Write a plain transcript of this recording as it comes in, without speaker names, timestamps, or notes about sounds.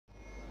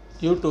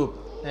YouTube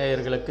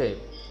நேயர்களுக்கு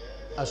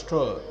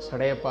astro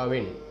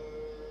சடையப்பாவின்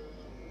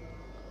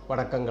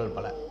வணக்கங்கள்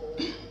பல.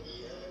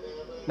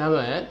 நாம்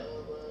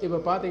இப்போ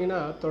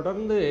பார்த்திங்கன்னா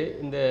தொடர்ந்து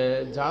இந்த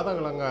ஜாதக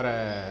அலங்கார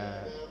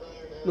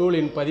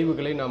நூலின்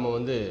பதிவுகளை நாம்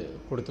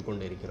கொடுத்து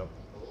கொண்டு இருக்கிறோம்.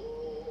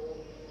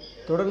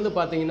 தொடர்ந்து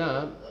பார்த்திங்கன்னா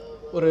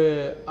ஒரு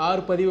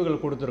 6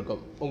 பதிவுகள்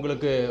கொடுத்துருக்கோம்.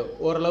 உங்களுக்கு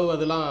ஓரளவு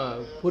அதெல்லாம்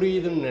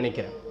புரியுதுன்னு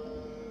நினைக்கிறேன்.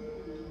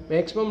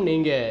 மேக்ஸிமம்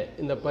நீங்கள்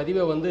இந்த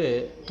பதிவை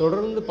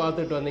தொடர்ந்து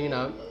பார்த்துட்டு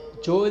வந்தீங்கன்னா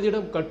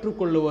ஜோதிடம்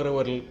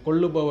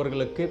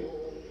கொள்ளுபவர்களுக்கு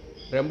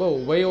ரொம்ப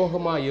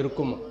உபயோகமாக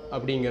இருக்கும்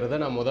அப்படிங்கிறத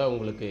நான்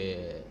உங்களுக்கு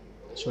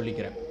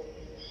சொல்லிக்கிறேன்.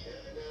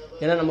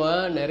 ஏன்னா நம்ம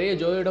நிறைய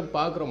ஜோதிடம்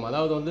பார்க்குறோம்.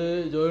 அதாவது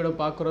ஜோதிடம்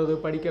பார்க்குறது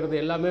படிக்கிறது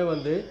எல்லாமே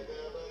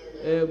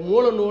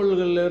மூல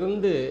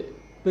நூல்களிலிருந்து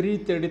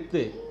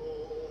பிரித்தெடுத்து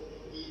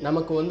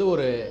நமக்கு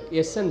ஒரு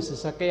எசன்ஸ்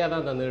சக்கையாக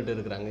தான் தந்துக்கிட்டு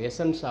இருக்கிறாங்க.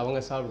 எசன்ஸ்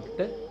அவங்க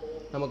சாப்பிட்டுட்டு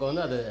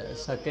நமக்கு அது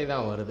சக்கை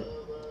தான் வருது.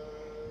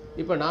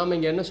 இப்போ நாம்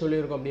இங்கே என்ன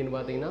சொல்லியிருக்கோம் அப்படின்னு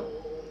பார்த்தீங்கன்னா,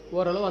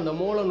 ஓரளவு அந்த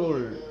மூல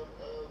நூல்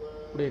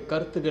உடைய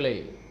கருத்துக்களை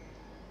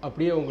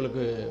அப்படியே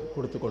உங்களுக்கு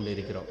கொடுத்து கொண்டு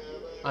இருக்கிறோம்.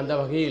 அந்த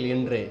வகையில்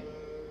இன்று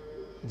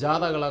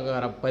ஜாதக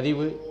அலங்கார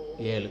பதிவு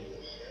 7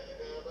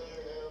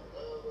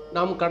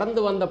 நாம்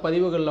கடந்து வந்த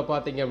பதிவுகளில்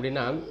பார்த்தீங்க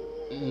அப்படின்னா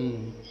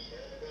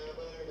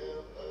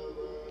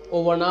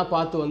ஒவ்வொன்றா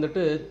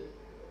பார்த்து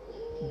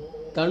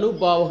தனு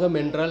பாவகம்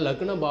என்ற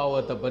லக்ன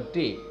பாவகத்தை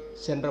பற்றி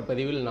சென்ற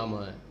பதிவில் நாம்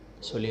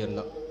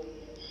சொல்லியிருந்தோம்.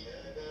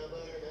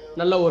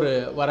 நல்ல ஒரு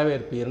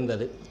வரவேற்பு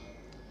இருந்தது.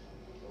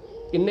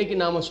 இன்றைக்கி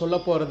நாம் சொல்ல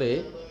போகிறது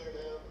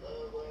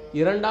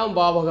 2ஆம்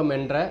பாவகம்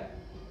என்ற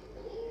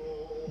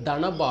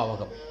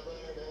தனபாவகம்.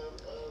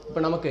 இப்போ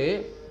நமக்கு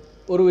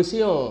ஒரு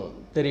விஷயம்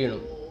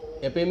தெரியணும்.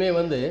 எப்பயுமே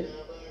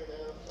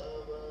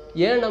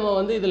ஏன்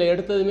நம்ம இதில்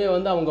எடுத்ததுமே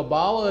அவங்க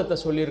பாவகத்தை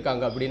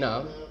சொல்லியிருக்காங்க அப்படின்னா,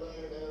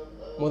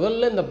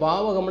 முதல்ல இந்த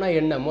பாவகம்னா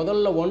என்ன,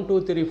 முதல்ல 1 2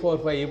 3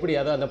 4 5 இப்படி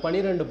அந்த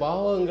 12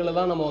 பாவகங்களை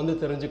தான் நம்ம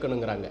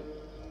தெரிஞ்சுக்கணுங்கிறாங்க.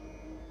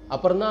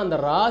 அப்புறம்தான் அந்த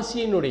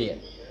ராசியினுடைய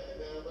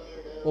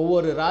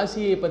ஒவ்வொரு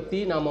ராசியை பற்றி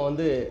நாம்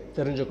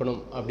தெரிஞ்சுக்கணும்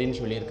அப்படின்னு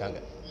சொல்லியிருக்காங்க.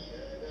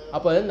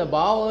 அப்போ இந்த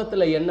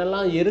பாவகத்தில்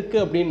என்னெல்லாம்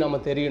இருக்குது அப்படின்னு நம்ம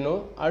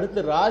தெரியணும். அடுத்து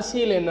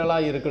ராசியில்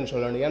என்னெல்லாம் இருக்குதுன்னு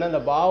சொல்லணும். ஏன்னா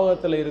இந்த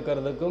பாவகத்தில்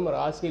இருக்கிறதுக்கும்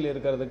ராசியில்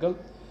இருக்கிறதுக்கும்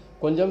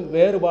கொஞ்சம்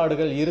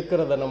வேறுபாடுகள்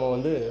இருக்கிறத நம்ம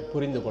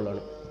புரிந்து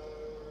கொள்ளணும்.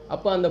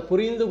 அப்போ அந்த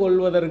புரிந்து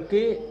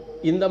கொள்வதற்கு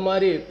இந்த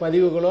மாதிரி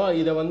பதிவுகளோ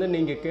இதை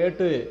நீங்கள்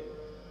கேட்டு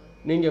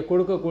நீங்கள்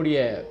கொடுக்கக்கூடிய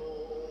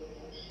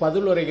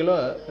பதிலுரைகளோ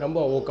ரொம்ப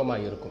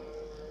ஊக்கமாக இருக்கும்.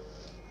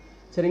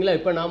 சரிங்களா?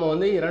 இப்போ நாம்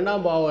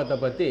 2ஆம் பாவகத்தை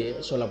பற்றி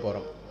சொல்ல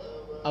போகிறோம்.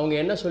 அவங்க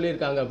என்ன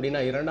சொல்லியிருக்காங்க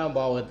அப்படின்னா, 2ஆம்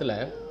பாவகத்தில்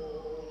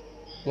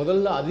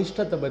முதல்ல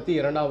அதிர்ஷ்டத்தை பற்றி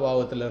 2ஆம்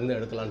பாவகத்திலேருந்து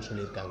எடுக்கலான்னு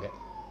சொல்லியிருக்காங்க.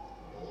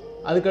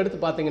 அதுக்கடுத்து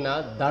பார்த்திங்கன்னா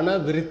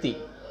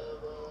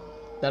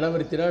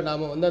தனவிருத்தினா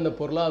நாம் அந்த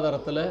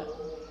பொருளாதாரத்தில்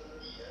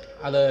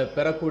அதை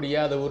பெறக்கூடிய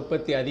அதை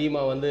உற்பத்தி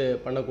அதிகமாக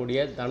பண்ணக்கூடிய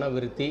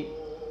தனவிருத்தி,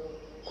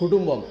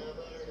 குடும்பம்,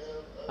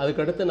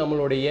 அதுக்கடுத்து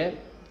நம்மளுடைய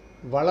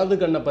வலது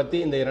கண்ணை பற்றி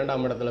இந்த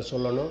 2ஆம் இடத்துல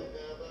சொல்லணும்.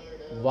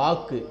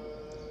 வாக்கு,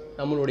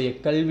 நம்மளுடைய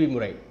கல்வி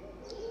முறை,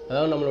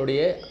 அதாவது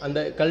நம்மளுடைய அந்த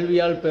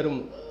கல்வியால் பெறும்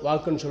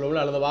வாக்குன்னு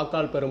சொல்லுவோம்ல, அல்லது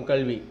வாக்கால் பெறும்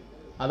கல்வி,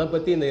 அதை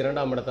பற்றி இந்த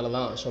 2ஆம் இடத்துல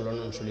தான்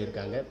சொல்லணும்னு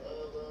சொல்லியிருக்காங்க.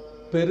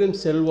 பெரும்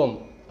செல்வம்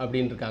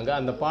அப்படின்னு இருக்காங்க.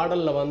 அந்த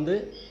பாடலில்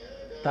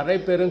தரை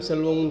பெரும்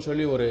செல்வம்னு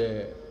சொல்லி ஒரு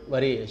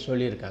வரி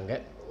சொல்லியிருக்காங்க.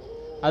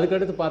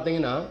 அதுக்கடுத்து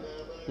பார்த்திங்கன்னா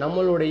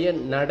நம்மளுடைய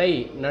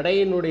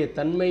நடையினுடைய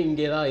தன்மை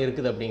இங்கே தான்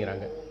இருக்குது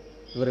அப்படிங்கிறாங்க.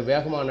 இவர்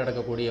வேகமாக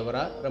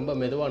நடக்கக்கூடியவரா, ரொம்ப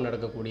மெதுவாக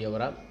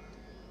நடக்கக்கூடியவரா,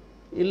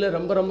 இல்லை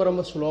ரொம்ப ரொம்ப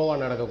ரொம்ப ஸ்லோவாக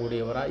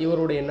நடக்கக்கூடியவரா,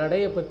 இவருடைய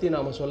நடையை பற்றி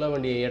நாம் சொல்ல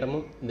வேண்டிய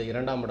இடமும் இந்த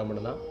 2ஆம்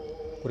இடம் தான்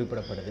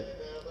குறிப்பிடப்படுது.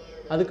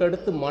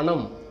 அதுக்கடுத்து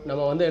மனம்,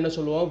 நம்ம என்ன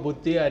சொல்லுவோம்,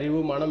 புத்தி, அறிவு,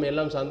 மனம்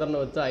எல்லாம் சந்திரனை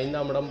வச்சு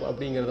 5ஆம் இடம்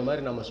அப்படிங்கிறது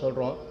மாதிரி நம்ம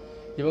சொல்கிறோம்.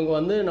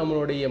 இவங்க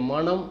நம்மளுடைய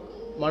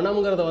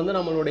மனம்ங்கிறத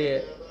நம்மளுடைய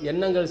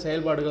எண்ணங்கள்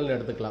செயல்பாடுகள்னு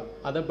எடுத்துக்கலாம்.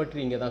 அதை பற்றி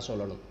இங்கே தான்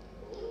சொல்லணும்.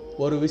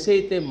 ஒரு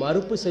விஷயத்தை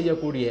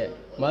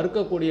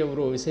மறுக்கக்கூடிய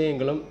ஒரு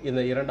விஷயங்களும்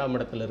இந்த 2ஆம்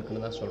இடத்துல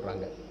இருக்குன்னு தான்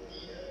சொல்கிறாங்க.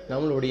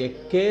 நம்மளுடைய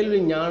கேள்வி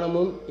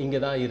ஞானமும் இங்கே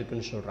தான்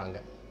இருக்குன்னு சொல்கிறாங்க.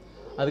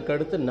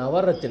 அதுக்கடுத்து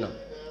நவரத்தினம்,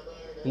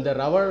 இந்த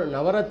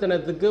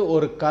நவரத்தினத்துக்கு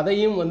ஒரு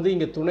கதையும்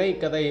இங்கே துணை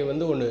கதையை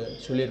ஒன்று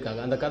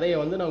சொல்லியிருக்காங்க. அந்த கதையை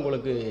நான்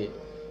உங்களுக்கு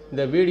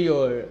இந்த வீடியோ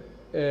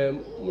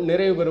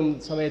நிறைவு பெறும்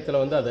சமயத்தில்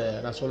அதை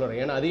நான் சொல்கிறேன்.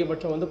 ஏன்னா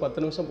அதிகபட்சம்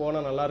 10 நிமிஷம்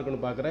போனால் நல்லா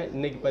இருக்குன்னு பார்க்குறேன்.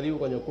 இன்றைக்கி பதிவு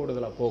கொஞ்சம்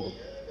கூடுதலாக போகும்.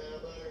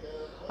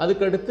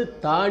 அதுக்கடுத்து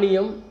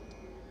தானியம்,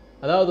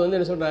 அதாவது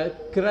என்ன சொல்கிறாங்க,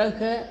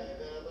 கிரக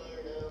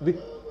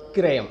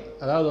விக்கிரயம்.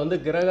 அதாவது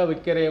கிரக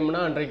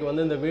விக்கிரயம்னா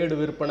அன்றைக்கு இந்த வீடு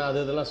விற்பனை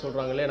இதெல்லாம்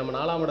சொல்கிறாங்களே, நம்ம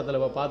 4ஆம் இடத்துல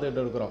இப்போ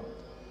பார்த்துக்கிட்டு இருக்கிறோம்.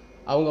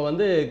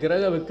 அவங்க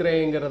கிரக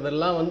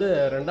விக்கிரயங்கிறதெல்லாம்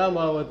 2ஆம்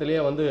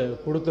பாவத்திலேயே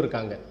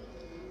கொடுத்துருக்காங்க.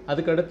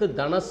 அதுக்கடுத்து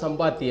தன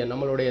சம்பாத்தியம்,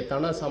 நம்மளுடைய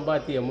தன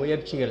சம்பாத்திய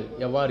முயற்சிகள்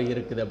எவ்வாறு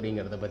இருக்குது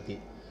அப்படிங்கிறத பற்றி.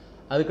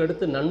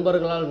 அதுக்கடுத்து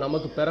நண்பர்களால்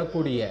நமக்கு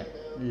பெறக்கூடிய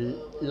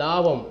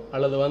லாபம்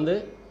அல்லது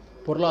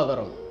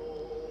பொருளாதாரம்,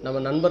 நம்ம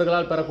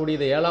நண்பர்களால்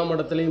பெறக்கூடியதை 7ஆம்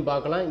இடத்துலையும்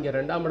பார்க்கலாம், இங்கே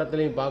 2ஆம்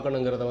இடத்துலையும்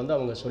பார்க்கணுங்கிறத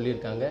அவங்க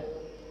சொல்லியிருக்காங்க.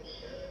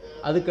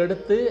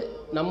 அதுக்கடுத்து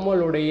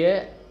நம்மளுடைய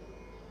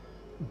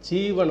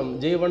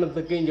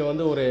ஜீவனத்துக்கு இங்கே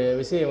ஒரு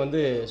விஷயம்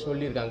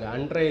சொல்லியிருக்காங்க.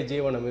 அன்றைய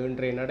ஜீவனம்,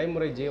 இன்றைய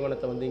நடைமுறை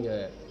ஜீவனத்தை இங்கே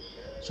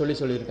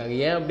சொல்லியிருக்காங்க.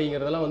 ஏன்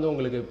அப்படிங்கிறதெல்லாம் வந்து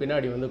உங்களுக்கு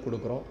பின்னாடி வந்து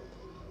கொடுக்குறோம்.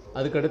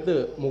 அதுக்கடுத்து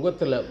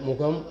முகத்தில்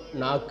முகம்,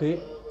 நாக்கு,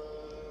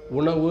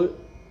 உணவு,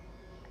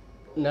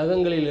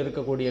 நகங்களில்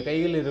இருக்கக்கூடிய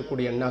கைகளில்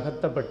இருக்கக்கூடிய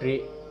நகத்தை பற்றி,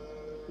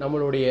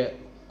 நம்மளுடைய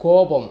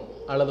கோபம்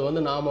அல்லது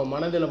வந்து நாம்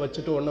மனதில்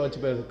வச்சுட்டு ஒன்றை வச்சு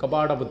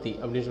கபாட புத்தி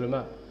அப்படின்னு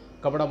சொல்லுமா,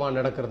 கபடமாக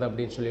நடக்கிறது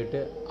அப்படின்னு சொல்லிட்டு,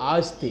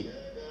 ஆஸ்தி,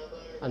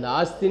 அந்த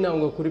ஆஸ்தின்னு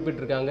அவங்க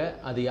குறிப்பிட்டிருக்காங்க.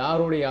 அது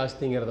யாருடைய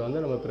ஆஸ்திங்கிறத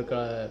வந்து நம்ம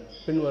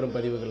பின்வரும்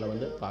பதிவுகளில்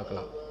வந்து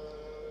பார்க்கலாம்.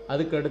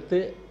 அதுக்கடுத்து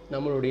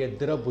நம்மளுடைய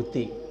திர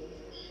புத்தி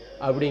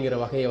அப்படிங்கிற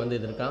வகையை வந்து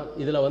இது இருக்கான்.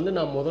 இதில் வந்து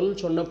நான் முதல்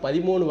சொன்ன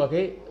 13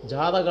 வகை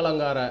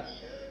ஜாதகலங்கார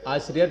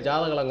ஆசிரியர்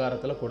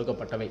ஜாதகலங்காரத்தில்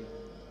கொடுக்கப்பட்டவை.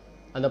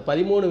 அந்த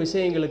 13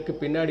 விஷயங்களுக்கு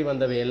பின்னாடி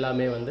வந்தவை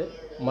எல்லாமே வந்து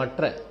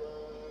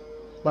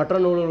மற்ற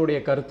நூல்களுடைய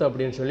கருத்து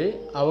அப்படின்னு சொல்லி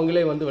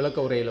அவங்களே வந்து விளக்க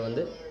உரையில்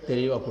வந்து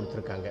தெளிவாக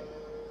கொடுத்துருக்காங்க.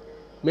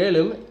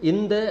 மேலும்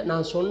இந்த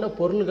நான் சொன்ன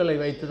பொருள்களை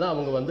வைத்து தான்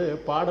அவங்க வந்து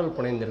பாடல்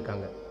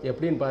புனைந்திருக்காங்க.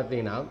 எப்படின்னு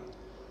பார்த்தீங்கன்னா,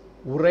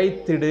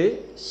 உரைத்திடு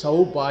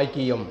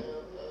சௌபாக்கியம்,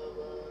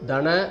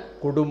 தன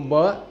குடும்ப,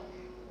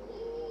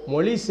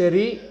 மொழி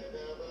செறி,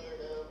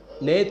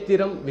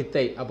 நேத்திரம்,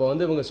 வித்தை. அப்போ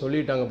வந்து இவங்க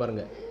சொல்லிட்டாங்க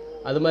பாருங்கள்,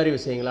 அது மாதிரி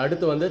விஷயங்கள்.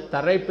 அடுத்து வந்து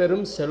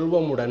தரைப்பெரும்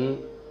செல்வமுடன்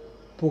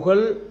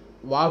புகழ்,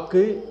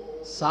 வாக்கு,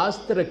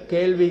 சாஸ்திர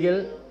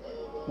கேள்விகள்,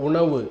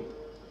 உணவு.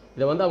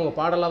 இதை வந்து அவங்க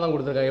பாடலாக தான்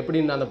கொடுத்துருக்காங்க.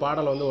 எப்படின்னு அந்த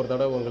பாடலை வந்து ஒரு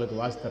தடவை உங்களுக்கு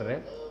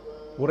வாசித்துறேன்.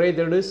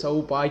 உரைதடு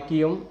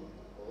சௌபாக்கியம்,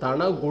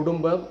 தன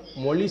குடும்பம்,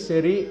 மொழி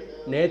செறி,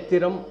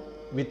 நேத்திரம்,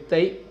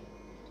 வித்தை,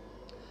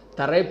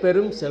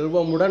 தரைப்பெரும்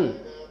செல்வமுடன்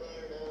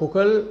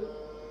புகழ்,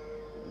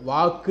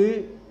 வாக்கு,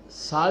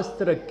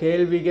 சாஸ்திர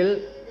கேள்விகள்,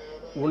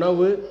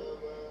 உணவு,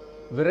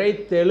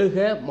 விரைத்தெழுக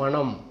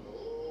மனம்,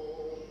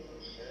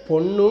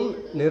 பொன்னும்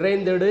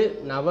நிறைந்தெடு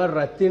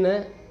நவரத்தின,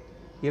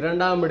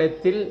 2ஆம்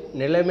இடத்தில்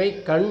நிலைமை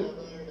கண்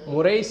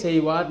முறை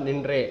செய்வார்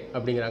நின்றே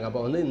அப்படிங்கிறாங்க.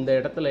 அப்போ வந்து இந்த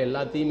இடத்துல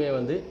எல்லாத்தையுமே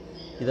வந்து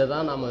இதை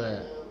தான் நாம்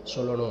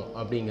சொல்லணும்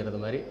அப்படிங்கிறது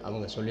மாதிரி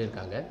அவங்க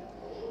சொல்லியிருக்காங்க.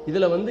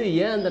 இதில் வந்து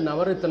ஏன் அந்த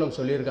நவரத்தினம்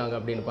சொல்லியிருக்காங்க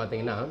அப்படின்னு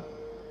பார்த்தீங்கன்னா,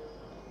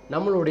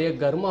 நம்மளுடைய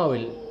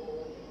கர்மாவில்,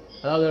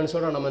 அதாவது என்ன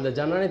சொல்கிறோம், நம்ம இந்த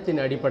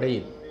ஜனனத்தின்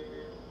அடிப்படையில்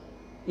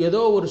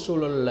ஏதோ ஒரு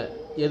சூழலில்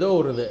ஏதோ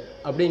ஒரு இது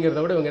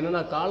அப்படிங்கிறத விட இவங்க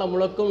என்னென்னா, காலம்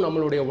முழுக்கும்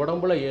நம்மளுடைய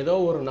உடம்புல ஏதோ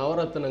ஒரு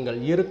நவரத்தினங்கள்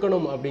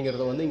இருக்கணும்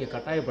அப்படிங்கிறத வந்து இங்கே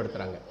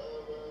கட்டாயப்படுத்துகிறாங்க.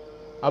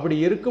 அப்படி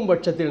இருக்கும்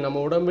பட்சத்தில்,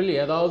 நம்ம உடம்பில்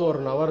ஏதாவது ஒரு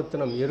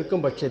நவரத்தினம்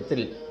இருக்கும்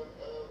பட்சத்தில்,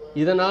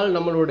 இதனால்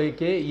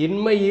நம்மளுடைய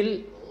இன்மையில்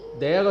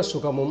தேக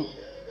சுகமும்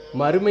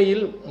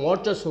மறுமையில்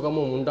மோட்ச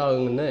சுகமும்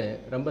உண்டாகுங்கன்னு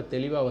ரொம்ப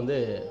தெளிவாக வந்து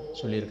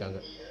சொல்லியிருக்காங்க.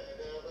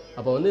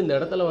 அப்போ வந்து இந்த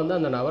இடத்துல வந்து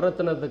அந்த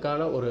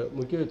நவரத்தினத்துக்கான ஒரு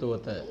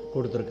முக்கியத்துவத்தை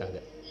கொடுத்துருக்காங்க.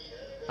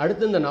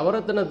 அடுத்து இந்த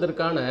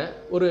நவரத்தினத்திற்கான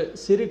ஒரு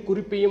சிறு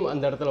குறிப்பையும்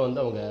அந்த இடத்துல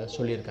வந்து அவங்க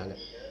சொல்லியிருக்காங்க.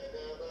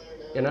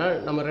 ஏன்னா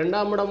நம்ம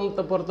 2ஆம்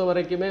இடத்தை பொறுத்த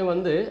வரைக்குமே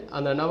வந்து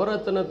அந்த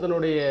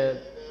நவரத்தினத்தினுடைய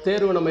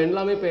தேர்வு நம்ம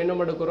எல்லாமே இப்போ என்ன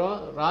எடுக்கிறோம்,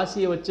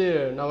 ராசியை வச்சு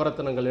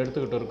நவரத்தினங்கள்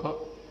எடுத்துக்கிட்டு இருக்கோம்.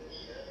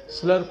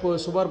 சிலர்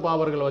சுபர்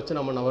பாவர்களை வச்சு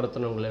நம்ம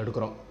நவரத்தினங்களை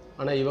எடுக்கிறோம்.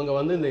 ஆனால் இவங்க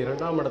வந்து இந்த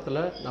 2ஆம் இடத்துல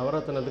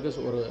நவரத்தினத்துக்கு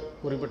ஒரு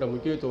குறிப்பிட்ட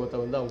முக்கியத்துவத்தை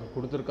வந்து அவங்க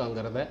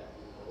கொடுத்துருக்காங்கிறத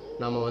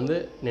நாம் வந்து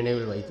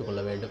நினைவில் வைத்து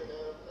கொள்ள வேண்டும்.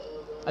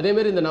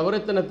 அதேமாரி இந்த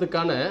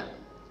நவரத்தினத்துக்கான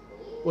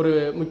ஒரு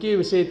முக்கிய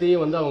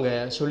விஷயத்தையும் வந்து அவங்க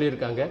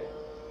சொல்லியிருக்காங்க.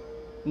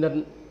 இந்த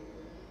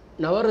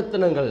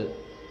நவரத்தினங்கள்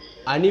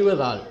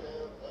அணிவதால்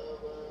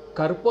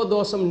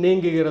கற்பதோஷம்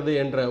நீங்குகிறது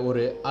என்ற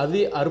ஒரு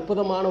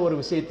அற்புதமான ஒரு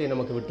விஷயத்தை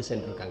நமக்கு விட்டு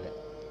சென்றிருக்காங்க.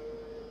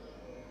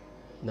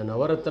 இந்த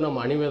நவரத்தினம்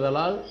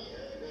அணிவதால்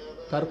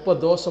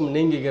கற்பதோஷம்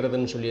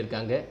நீங்குகிறதுன்னு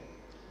சொல்லியிருக்காங்க.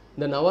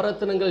 இந்த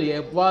நவரத்தினங்கள்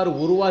எவ்வாறு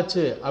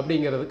உருவாச்சு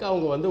அப்படிங்கிறதுக்கு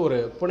அவங்க வந்து ஒரு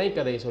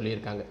புனைக்கதையை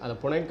சொல்லியிருக்காங்க. அந்த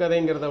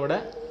புனைக்கதைங்கிறத விட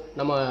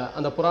நம்ம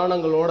அந்த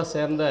புராணங்களோடு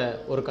சேர்ந்த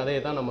ஒரு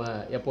கதையை தான் நம்ம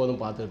எப்போதும்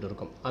பார்த்துக்கிட்டு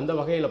இருக்கோம். அந்த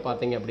வகையில்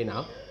பார்த்தீங்க அப்படின்னா,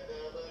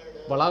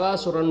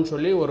 பலகாசுரன்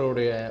சொல்லி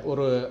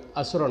ஒரு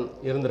அசுரன்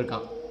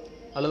இருந்திருக்கான்,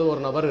 அல்லது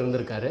ஒரு நபர்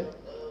இருந்திருக்காரு.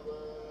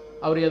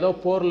 அவர் ஏதோ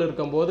போரில்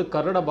இருக்கும்போது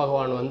கருட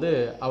பகவான் வந்து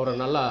அவரை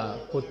நல்லா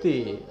கொத்தி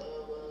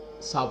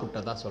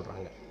சாப்பிட்டதா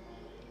சொல்கிறாங்க.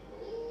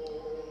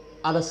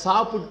 அதை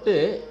சாப்பிட்டு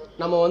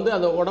நம்ம வந்து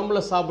அந்த உடம்புல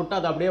சாப்பிட்டு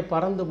அது அப்படியே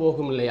பறந்து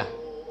போகும் இல்லையா?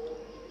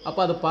 அப்போ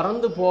அது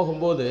பறந்து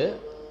போகும்போது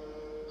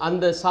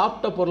அந்த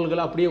சாப்பிட்ட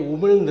பொருள்கள் அப்படியே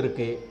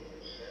உமிழ்ந்திருக்கு.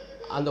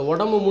 அந்த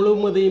உடம்பு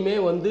முழுவதையுமே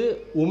வந்து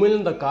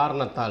உமிழ்ந்த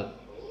காரணத்தால்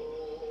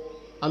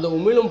அந்த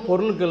உமிழும்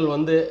பொருள்கள்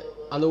வந்து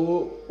அந்த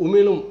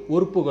உமிழும்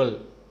உறுப்புகள்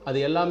அது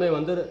எல்லாமே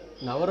வந்து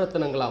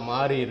நவரத்தினங்களாக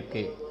மாறி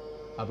இருக்கு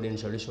அப்படின்னு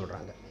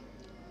சொல்கிறாங்க.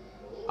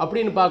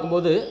 அப்படின்னு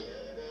பார்க்கும்போது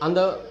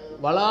அந்த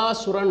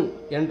வலாசுரன்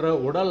என்ற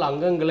உடல்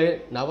அங்கங்களே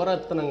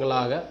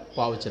நவரத்தினங்களாக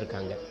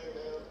பாவிச்சிருக்காங்க.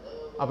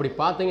 அப்படி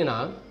பார்த்தீங்கன்னா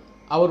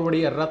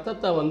அவருடைய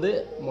இரத்தத்தை வந்து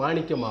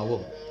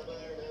மாணிக்கமாகவும்,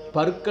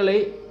 பற்களை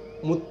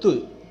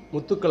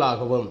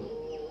முத்துக்களாகவும்,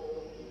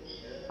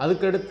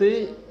 அதுக்கடுத்து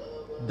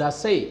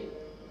தசை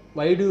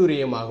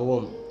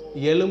வைடூரியமாகவும்,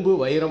 எலும்பு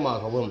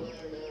வைரமாகவும்,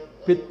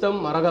 பித்தம்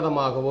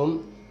மரகதமாகவும்,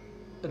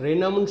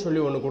 ரிணம்னு சொல்லி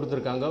ஒன்று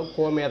கொடுத்துருக்காங்க,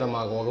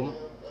 கோமேதமாகவும்,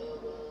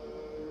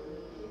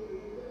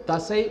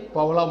 தசை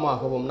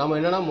பவளமாகவும். நம்ம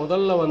என்னென்னா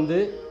முதல்ல வந்து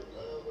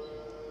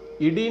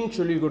இடின்னு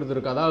சொல்லி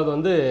கொடுத்துருக்கோம். அதாவது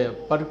வந்து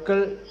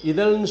பற்கள்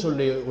இதழ்னு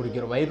சொல்லி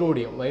கொடுக்கிறோம்.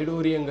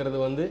 வைடூரியங்கிறது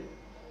வந்து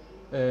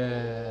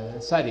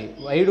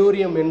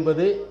வைடூரியம்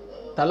என்பது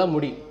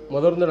தலைமுடி,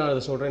 முதல்ல நான்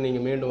அதை சொல்கிறேன்,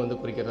 நீங்கள் மீண்டும் வந்து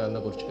குறிக்கிறதா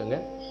இருந்தால் குறிச்சிக்கோங்க.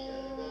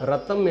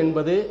 ரத்தம்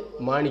என்பது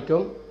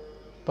மாணிக்கம்,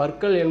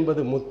 பற்கள்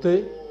என்பது முத்து,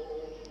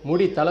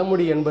 முடி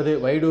தலைமுடி என்பது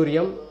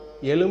வைடூரியம்,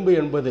 எலும்பு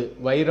என்பது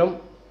வைரம்,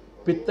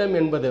 பித்தம்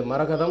என்பது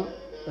மரகதம்,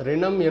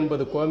 ரிணம்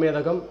என்பது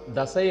கோமேதகம்,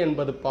 தசை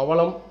என்பது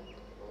பவளம்,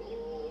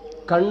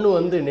 கண்ணு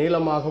வந்து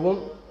நீளமாகவும்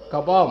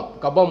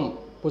கபம்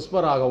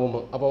புஷ்பராகவும்.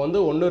 அப்போ வந்து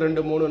 1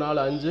 2 3 4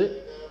 5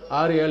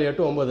 6 7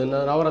 8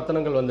 9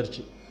 நவரத்னங்கள்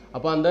வந்துருச்சு.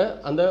 அப்போ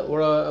அந்த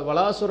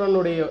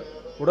வலாசுரனுடைய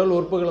உடல்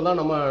உறுப்புகளை தான்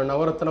நம்ம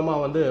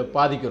நவரத்னமாக வந்து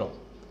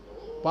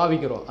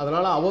பாவிக்கிறோம்.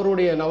 அதனால்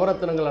அவருடைய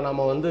நவரத்னங்களை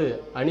நாம் வந்து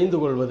அணிந்து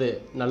கொள்வது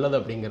நல்லது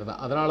அப்படிங்கிறது.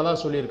 அதனால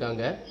தான்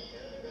சொல்லியிருக்காங்க,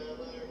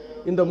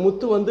 இந்த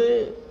முத்து வந்து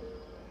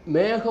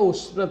மேக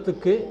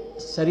உஷ்ணத்துக்கு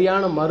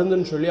சரியான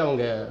மருந்துன்னு சொல்லி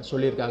அவங்க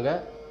சொல்லியிருக்காங்க.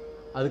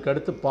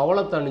 அதுக்கடுத்து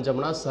பவளத்தை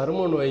அணிஞ்சோம்னா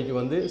சரும நோய்க்கு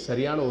வந்து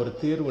சரியான ஒரு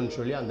தீர்வுன்னு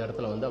சொல்லி அந்த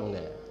இடத்துல வந்து அவங்க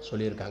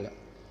சொல்லியிருக்காங்க.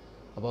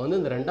 அப்போ வந்து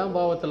இந்த 2ஆம்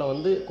பாவத்தில்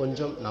வந்து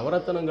கொஞ்சம்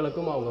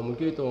நவரத்னங்களுக்கும் அவங்க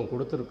முக்கியத்துவம்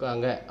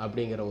கொடுத்துருக்காங்க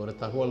அப்படிங்கிற ஒரு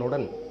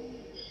தகவலுடன்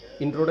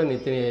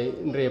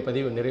இன்றைய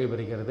பதிவு நிறைவு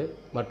பெறுகிறது.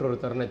 மற்றொரு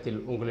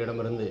தருணத்தில்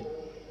உங்களிடமிருந்து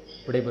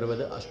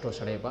விடைபெறுவது அஸ்ட்ரோ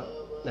சடையப்பா.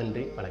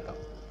 நன்றி,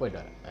 வணக்கம். போயிட்டு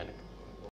வரேன் எனக்கு.